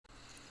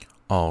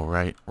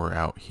Alright, we're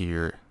out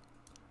here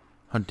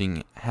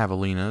hunting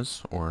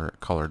javelinas, or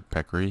colored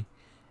peccary,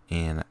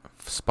 and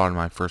spotted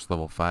my first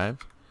level 5.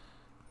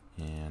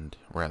 And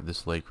we're at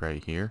this lake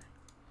right here.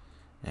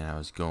 And I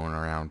was going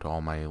around to all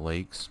my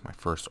lakes, my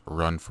first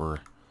run for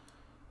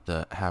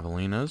the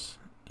javelinas,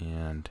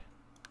 and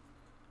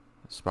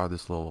spotted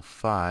this level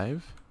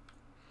 5.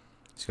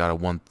 It's got a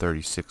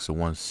 136 to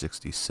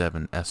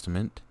 167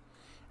 estimate.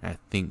 And I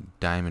think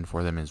diamond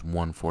for them is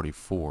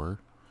 144.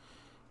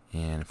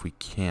 And if we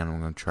can,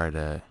 I'm going to try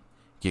to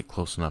get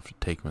close enough to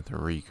take them with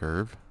a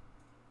recurve.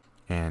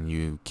 And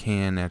you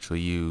can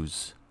actually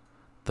use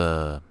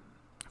the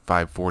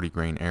 540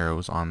 grain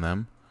arrows on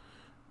them.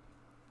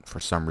 For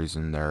some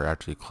reason, they're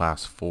actually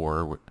class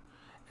 4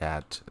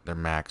 at their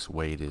max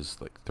weight is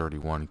like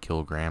 31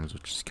 kilograms,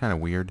 which is kind of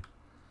weird.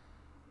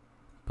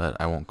 But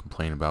I won't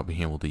complain about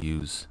being able to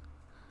use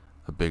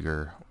a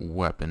bigger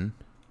weapon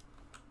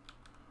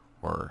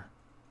or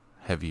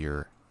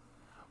heavier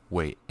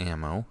weight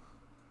ammo.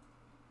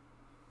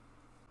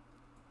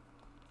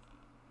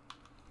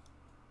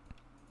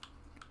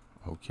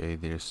 Okay,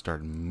 they just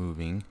started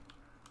moving.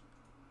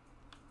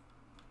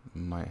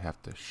 Might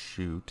have to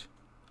shoot.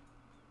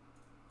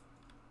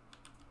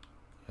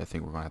 I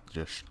think we're gonna have to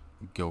just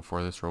go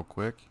for this real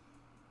quick.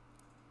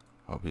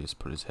 Hope he just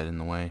put his head in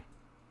the way.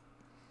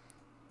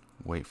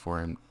 Wait for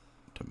him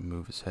to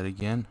move his head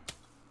again.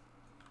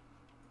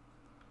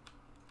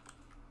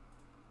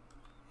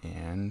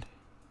 And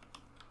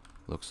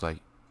looks like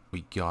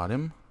we got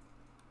him.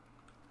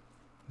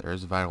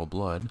 There's vital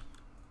blood.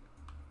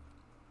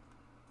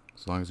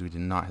 As long as we did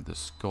not hit the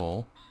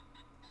skull.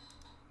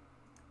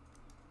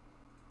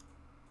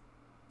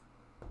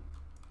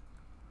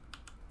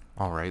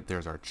 Alright,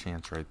 there's our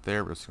chance right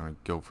there. We're just going to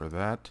go for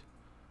that.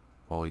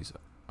 While he's,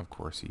 of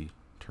course, he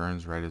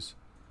turns right as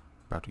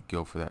about to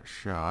go for that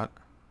shot.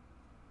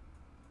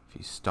 If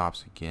he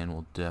stops again,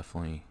 we'll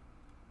definitely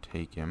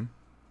take him.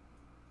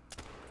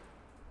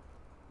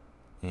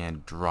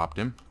 And dropped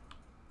him.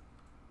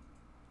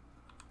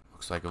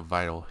 Looks like a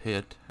vital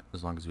hit,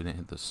 as long as we didn't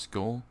hit the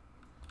skull.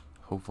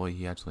 Hopefully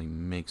he actually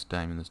makes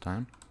diamond this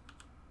time.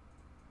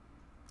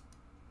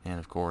 And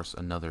of course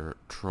another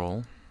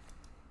troll.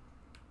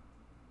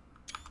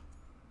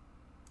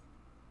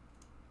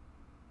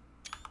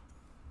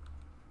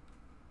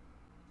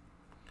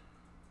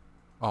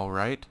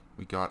 Alright,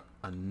 we got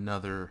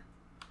another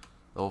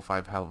level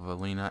 5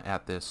 javelina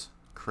at this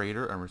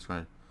crater. I'm just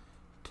going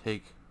to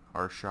take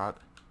our shot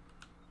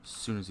as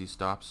soon as he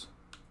stops.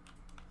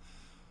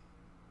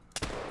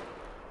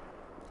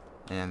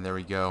 And there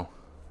we go.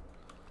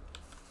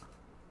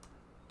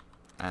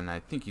 And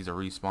I think he's a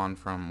respawn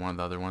from one of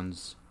the other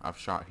ones I've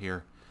shot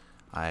here.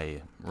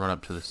 I run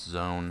up to this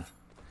zone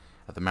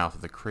at the mouth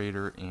of the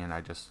crater, and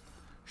I just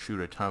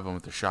shoot a ton of them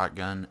with the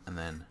shotgun, and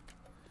then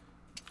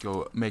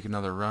go make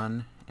another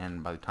run.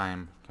 And by the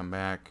time I come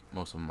back,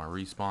 most of them are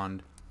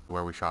respawned.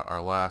 Where we shot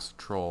our last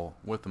troll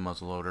with the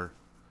muzzleloader.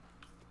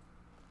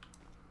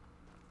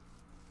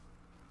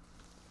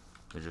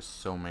 There's just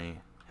so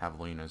many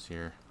javelinas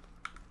here.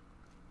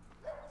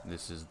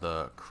 This is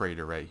the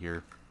crater right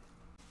here.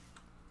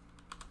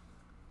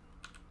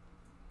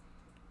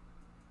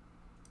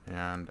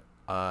 And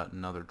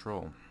another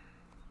troll.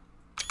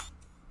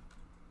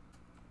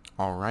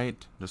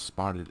 Alright, just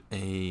spotted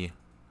a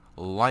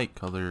light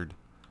colored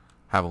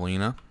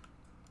javelina.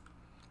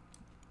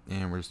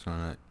 And we're just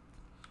gonna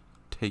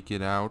take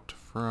it out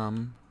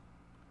from,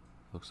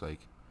 looks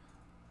like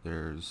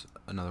there's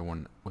another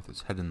one with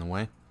its head in the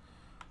way.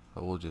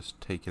 But we'll just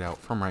take it out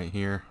from right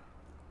here.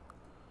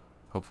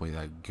 Hopefully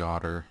that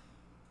got her.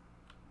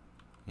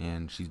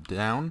 And she's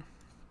down.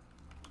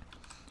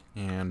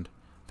 And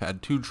I've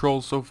had 2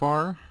 trolls so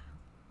far.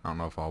 I don't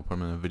know if I'll put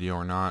them in the video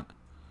or not.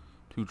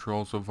 2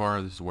 trolls so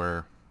far. This is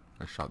where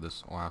I shot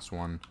this last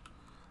one.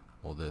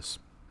 Well, this,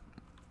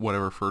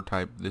 whatever fur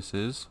type this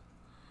is.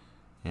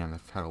 And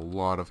I've had a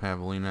lot of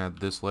javelina at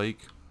this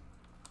lake.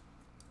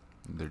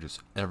 They're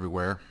just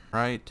everywhere.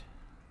 Right,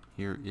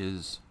 here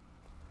is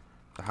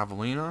the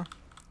javelina.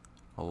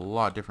 A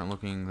lot different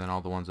looking than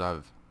all the ones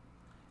I've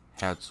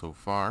had so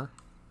far.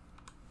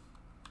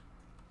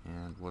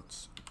 And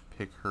let's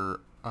pick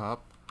her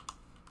up.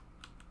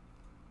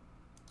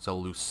 It's a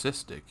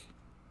Leucistic.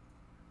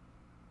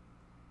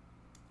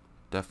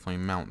 Definitely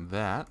mount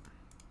that.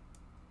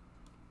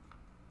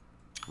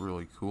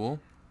 Really cool.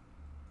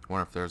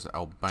 Wonder if there's an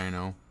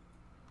albino.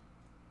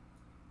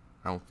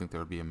 I don't think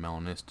there would be a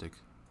melanistic.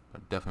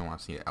 But definitely want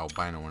to see an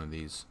albino one of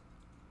these.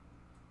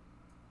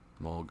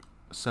 We'll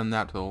send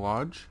that to the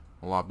lodge.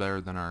 A lot better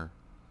than our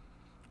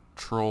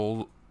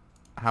troll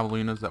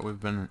javelinas that we've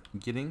been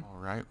getting.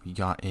 Alright, we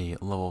got a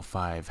level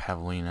 5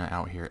 javelina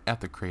out here at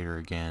the crater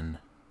again.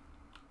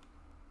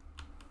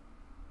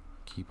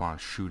 Keep on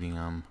shooting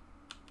them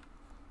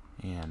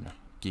and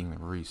getting the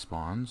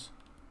respawns.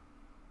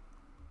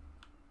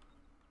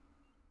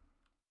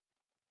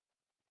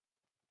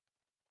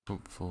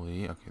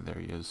 Hopefully, okay, there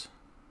he is.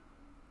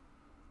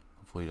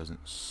 Hopefully he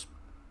doesn't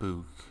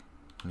spook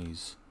when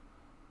he's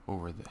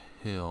over the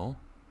hill.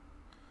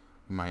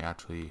 We might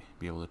actually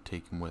be able to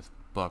take him with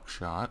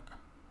buckshot.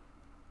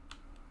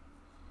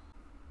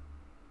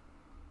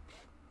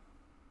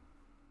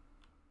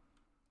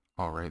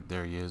 Alright,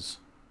 there he is.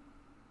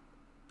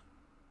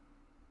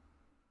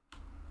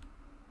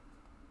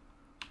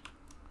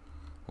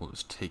 We'll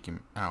just take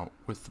him out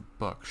with the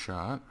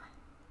buckshot.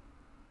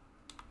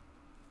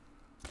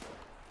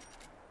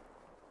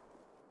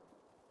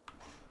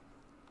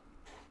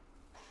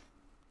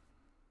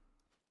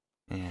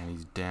 And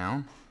he's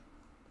down.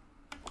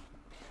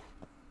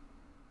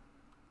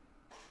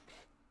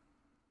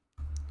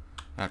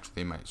 Actually,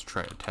 they might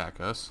try to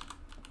attack us.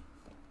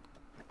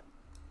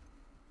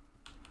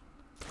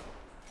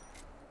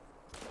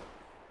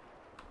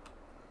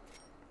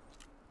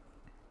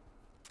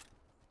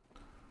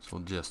 So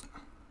we'll just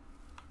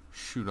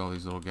shoot all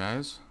these little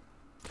guys.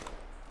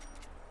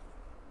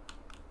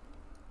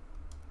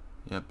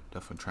 Yep,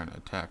 definitely trying to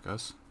attack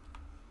us.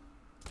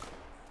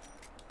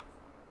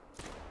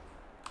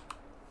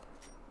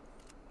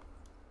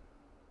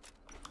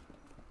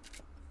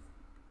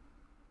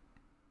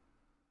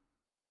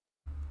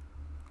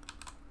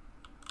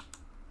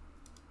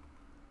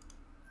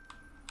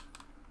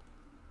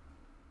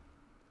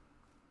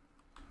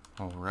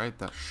 Alright,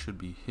 that should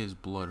be his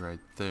blood right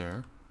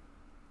there.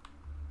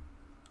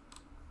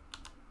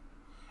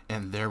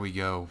 And there we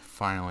go,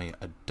 finally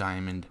a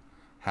diamond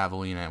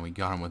javelina, and we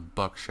got him with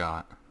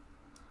buckshot,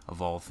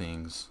 of all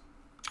things.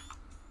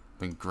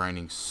 Been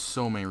grinding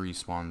so many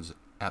respawns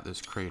at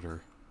this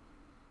crater,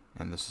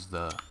 and this is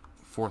the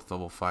 4th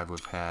level 5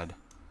 we've had.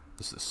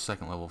 This is the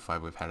 2nd level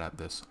 5 we've had at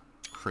this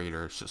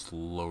crater. It's just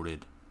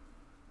loaded.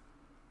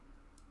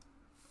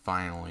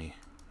 Finally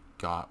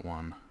got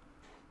one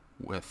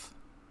with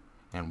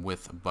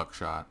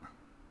buckshot.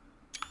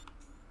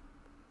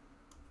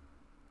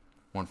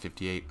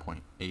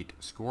 158.8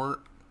 score,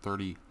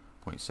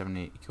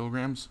 30.78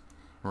 kilograms.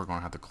 And we're going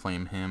to have to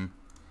claim him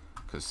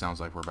because it sounds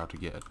like we're about to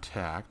get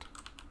attacked.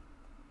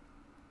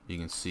 You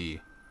can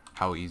see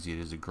how easy it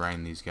is to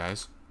grind these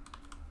guys.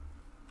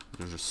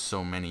 There's just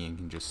so many, and you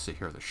can just sit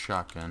here with a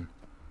shotgun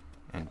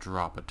and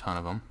drop a ton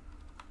of them.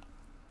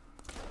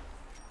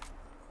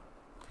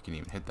 I can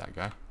even hit that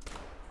guy.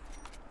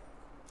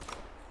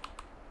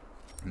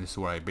 And this is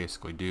what I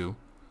basically do.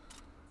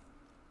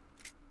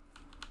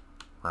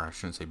 Or I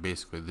shouldn't say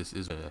basically, this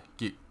is a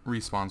get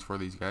respawns for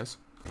these guys.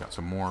 I got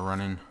some more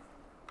running.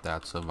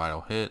 That's a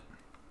vital hit.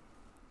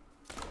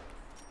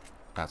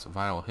 That's a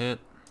vital hit.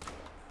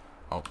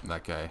 Oh,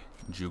 that guy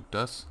juked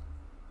us.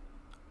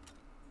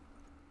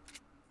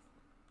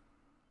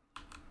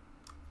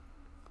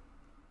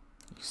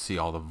 You see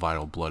all the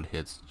vital blood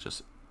hits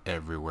just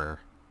everywhere.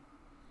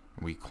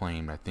 We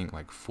claimed, I think,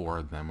 like 4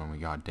 of them when we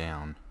got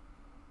down.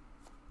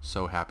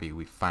 So happy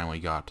we finally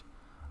got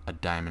a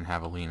diamond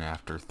javelina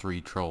after 3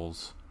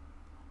 trolls.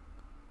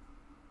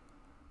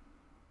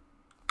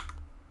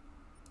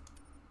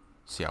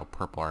 See how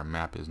purple our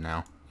map is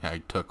now? Yeah,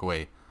 I took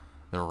away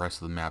the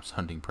rest of the map's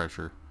hunting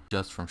pressure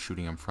just from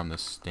shooting them from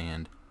this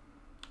stand.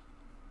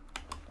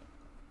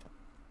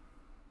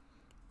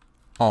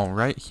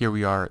 Alright, here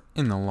we are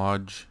in the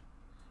lodge,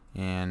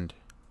 and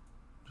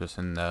just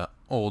in the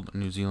old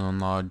New Zealand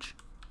lodge,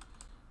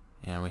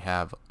 and we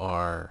have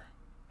our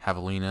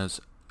javelinas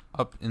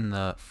up in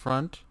the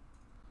front.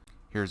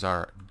 Here's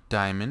our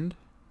diamond.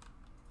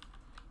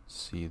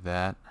 See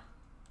that?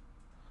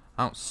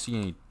 I don't see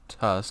any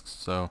tusks,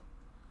 so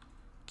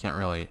can't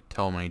really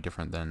tell them any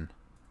different than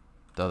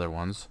the other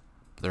ones.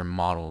 But their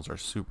models are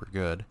super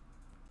good.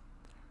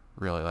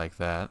 Really like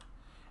that.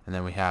 And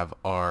then we have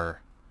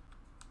our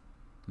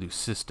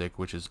Leucistic,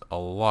 which is a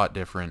lot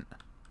different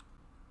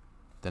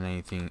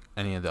than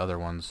any of the other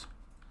ones.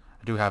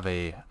 I do have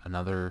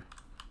another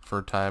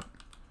fur type.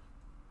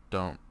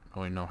 Don't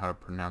really know how to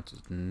pronounce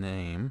his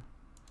name,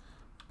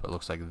 but it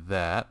looks like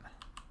that,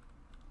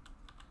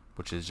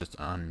 which is just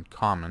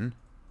uncommon.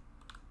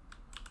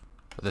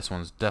 But this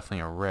one's definitely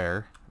a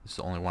rare. This is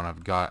the only one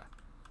I've got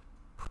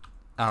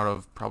out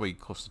of probably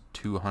close to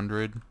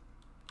 200.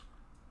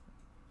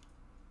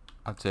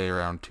 I'd say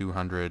around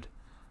 200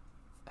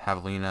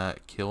 javelina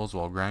kills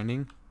while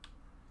grinding.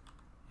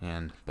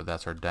 But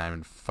that's our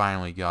diamond.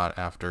 Finally got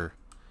after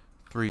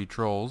 3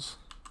 trolls.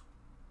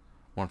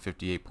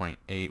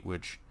 158.8,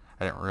 which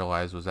I didn't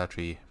realize was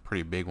actually a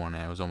pretty big one,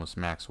 and it was almost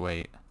max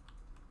weight.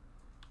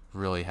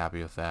 Really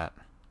happy with that.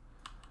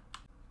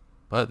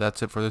 But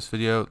that's it for this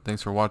video.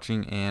 Thanks for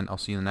watching, and I'll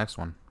see you in the next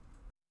one.